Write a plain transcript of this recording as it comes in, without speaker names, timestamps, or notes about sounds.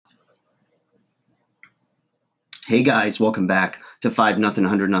Hey guys, welcome back to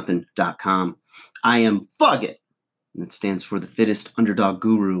 5nothing100nothing.com. I am Fuggit, and it stands for the fittest underdog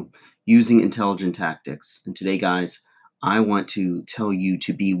guru using intelligent tactics. And today, guys, I want to tell you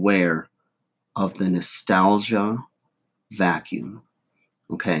to beware of the nostalgia vacuum.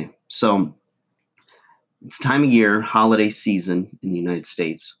 Okay, so it's time of year, holiday season in the United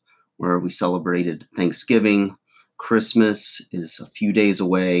States, where we celebrated Thanksgiving. Christmas is a few days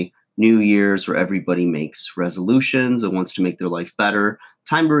away. New Year's, where everybody makes resolutions and wants to make their life better.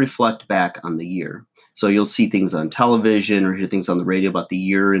 Time to reflect back on the year. So you'll see things on television or hear things on the radio about the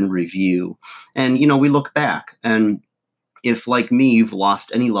year in review. And, we look back. And if, like me, you've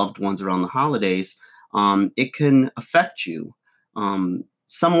lost any loved ones around the holidays, it can affect you.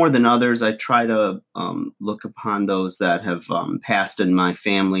 Some more than others. I try to look upon those that have passed in my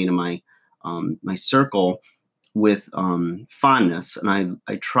family and in my circle with fondness, and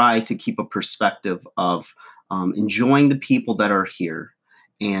I try to keep a perspective of enjoying the people that are here.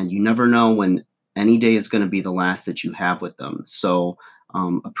 And you never know when any day is going to be the last that you have with them. So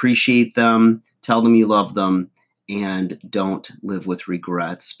appreciate them, tell them you love them, and don't live with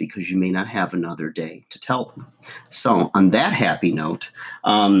regrets because you may not have another day to tell them. So on that happy note,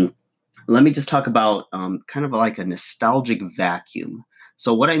 let me just talk about kind of like a nostalgic vacuum.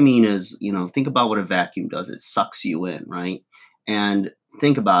 So what I mean is, think about what a vacuum does. It sucks you in, right? And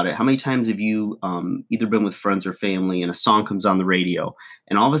think about it. How many times have you either been with friends or family and a song comes on the radio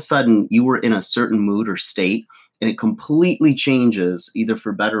and all of a sudden you were in a certain mood or state and it completely changes either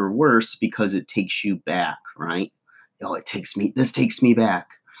for better or worse because it takes you back, right? Oh, this takes me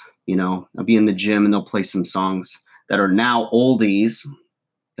back. I'll be in the gym and they'll play some songs that are now oldies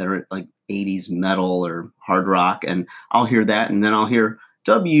that are like 80s metal or hard rock. And I'll hear that. And then I'll hear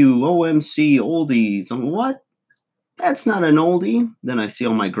WOMC oldies. I'm what? That's not an oldie. Then I see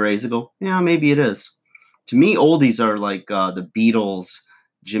all my grays and go, yeah, maybe it is. To me, oldies are like the Beatles,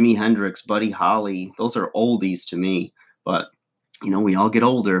 Jimi Hendrix, Buddy Holly. Those are oldies to me. But, we all get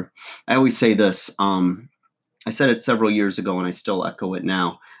older. I always say this. I said it several years ago and I still echo it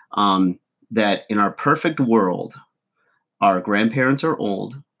now. That in our perfect world, our grandparents are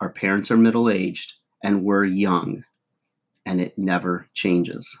old, our parents are middle-aged, and we're young. And it never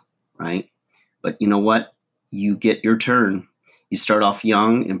changes, right? But you know what? You get your turn. You start off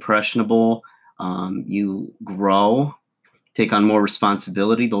young, impressionable. You grow, take on more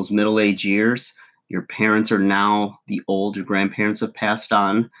responsibility. Those middle-aged years, your parents are now the old. Your grandparents have passed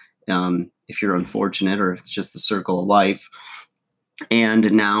on, if you're unfortunate or it's just the circle of life.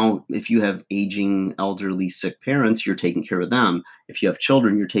 And now, if you have aging, elderly, sick parents, you're taking care of them. If you have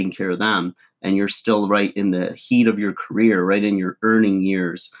children, you're taking care of them. And you're still right in the heat of your career, right in your earning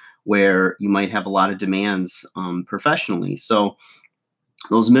years, where you might have a lot of demands professionally. So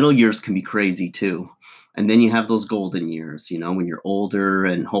those middle years can be crazy too. And then you have those golden years, when you're older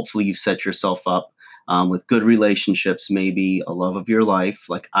and hopefully you've set yourself up with good relationships, maybe a love of your life,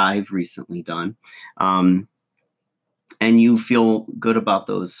 like I've recently done. And you feel good about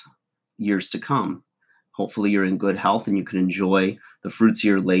those years to come. Hopefully you're in good health and you can enjoy the fruits of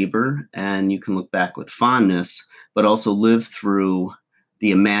your labor and you can look back with fondness, but also live through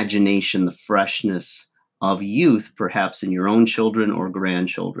the imagination, the freshness of youth, perhaps in your own children or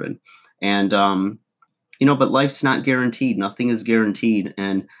grandchildren. And, but life's not guaranteed. Nothing is guaranteed.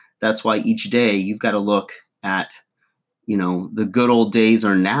 And that's why each day you've got to look at, the good old days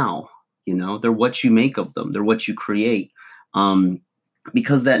are now. They're what you make of them. They're what you create.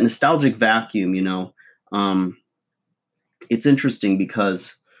 Because that nostalgic vacuum, it's interesting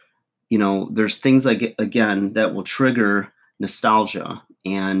because, there's things like, again, that will trigger nostalgia.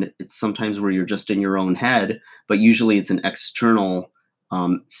 And it's sometimes where you're just in your own head, but usually it's an external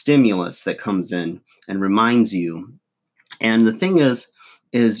stimulus that comes in and reminds you. And the thing is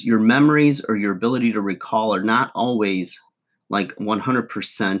your memories or your ability to recall are not always like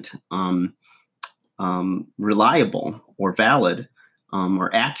 100% reliable or valid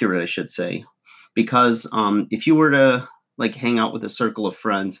or accurate, I should say, because if you were to like hang out with a circle of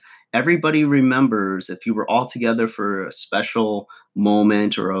friends, everybody remembers if you were all together for a special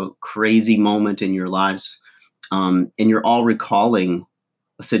moment or a crazy moment in your lives, and you're all recalling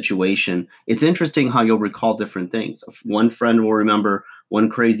a situation. It's interesting how you'll recall different things. One friend will remember one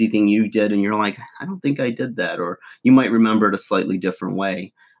crazy thing you did and you're like, I don't think I did that. Or you might remember it a slightly different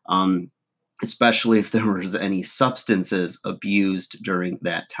way, especially if there was any substances abused during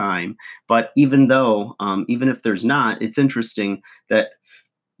that time. But even if there's not, it's interesting that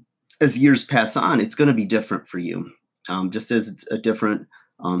as years pass on, it's going to be different for you, just as it's a different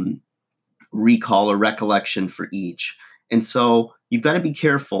recall or recollection for each. And so you've got to be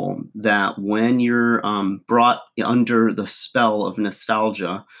careful that when you're brought under the spell of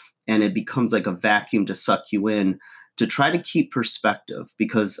nostalgia and it becomes like a vacuum to suck you in, to try to keep perspective,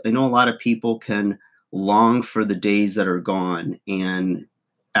 because I know a lot of people can long for the days that are gone and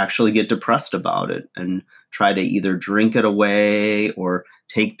actually get depressed about it and try to either drink it away or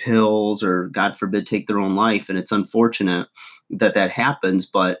take pills or, God forbid, take their own life. And it's unfortunate that that happens.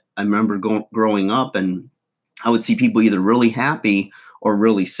 But I remember growing up, and I would see people either really happy or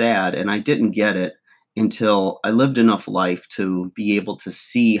really sad. And I didn't get it until I lived enough life to be able to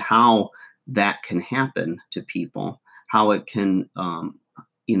see how that can happen to people, how it can,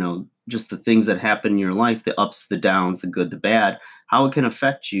 just the things that happen in your life, the ups, the downs, the good, the bad, how it can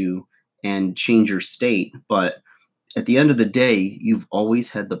affect you and change your state. But at the end of the day, you've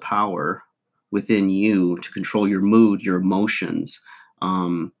always had the power within you to control your mood, your emotions.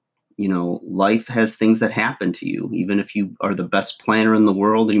 Um, Life has things that happen to you. Even if you are the best planner in the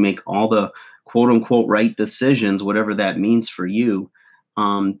world and you make all the quote unquote right decisions, whatever that means for you,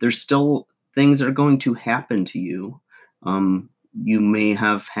 there's still things that are going to happen to you. You may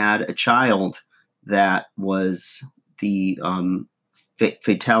have had a child that was the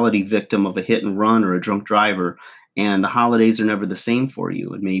fatality victim of a hit and run or a drunk driver, and the holidays are never the same for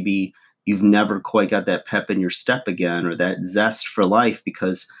you. And maybe you've never quite got that pep in your step again or that zest for life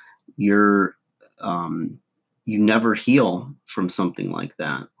because you're you never heal from something like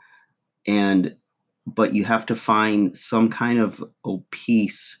that. And but you have to find some kind of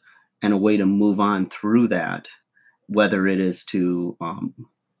peace and a way to move on through that, whether it is to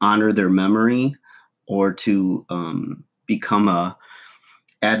honor their memory or to become a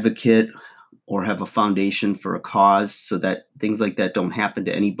advocate or have a foundation for a cause so that things like that don't happen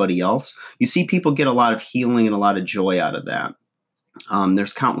to anybody else. You see people get a lot of healing and a lot of joy out of that.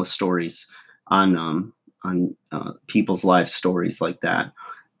 There's countless stories on people's life stories like that.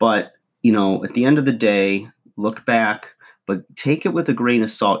 But at the end of the day, look back, but take it with a grain of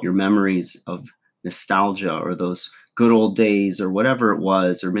salt. Your memories of nostalgia or those good old days or whatever it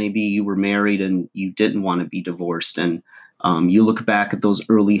was, or maybe you were married and you didn't want to be divorced, and you look back at those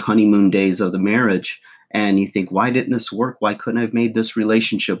early honeymoon days of the marriage and you think, why didn't this work? Why couldn't I have made this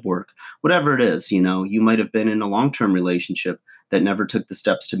relationship work? Whatever it is, you might have been in a long-term relationship that never took the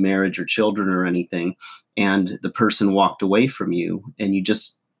steps to marriage or children or anything, and the person walked away from you and you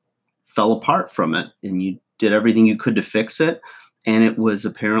just fell apart from it and you did everything you could to fix it, and it was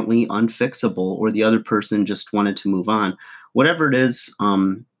apparently unfixable, or the other person just wanted to move on. Whatever it is,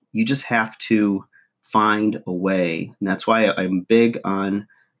 you just have to find a way. And that's why I'm big on,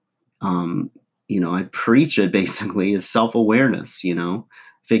 I preach it basically is self-awareness,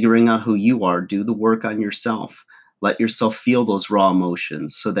 figuring out who you are, do the work on yourself, let yourself feel those raw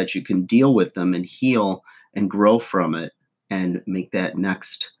emotions so that you can deal with them and heal and grow from it and make that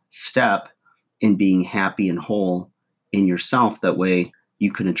next step in being happy and whole in yourself. That way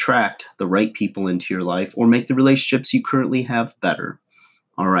you can attract the right people into your life or make the relationships you currently have better.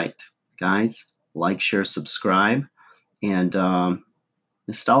 All right, guys, like, share, subscribe. And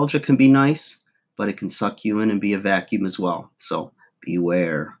nostalgia can be nice, but it can suck you in and be a vacuum as well. So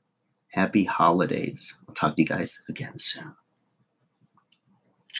beware. Happy holidays. I'll talk to you guys again soon.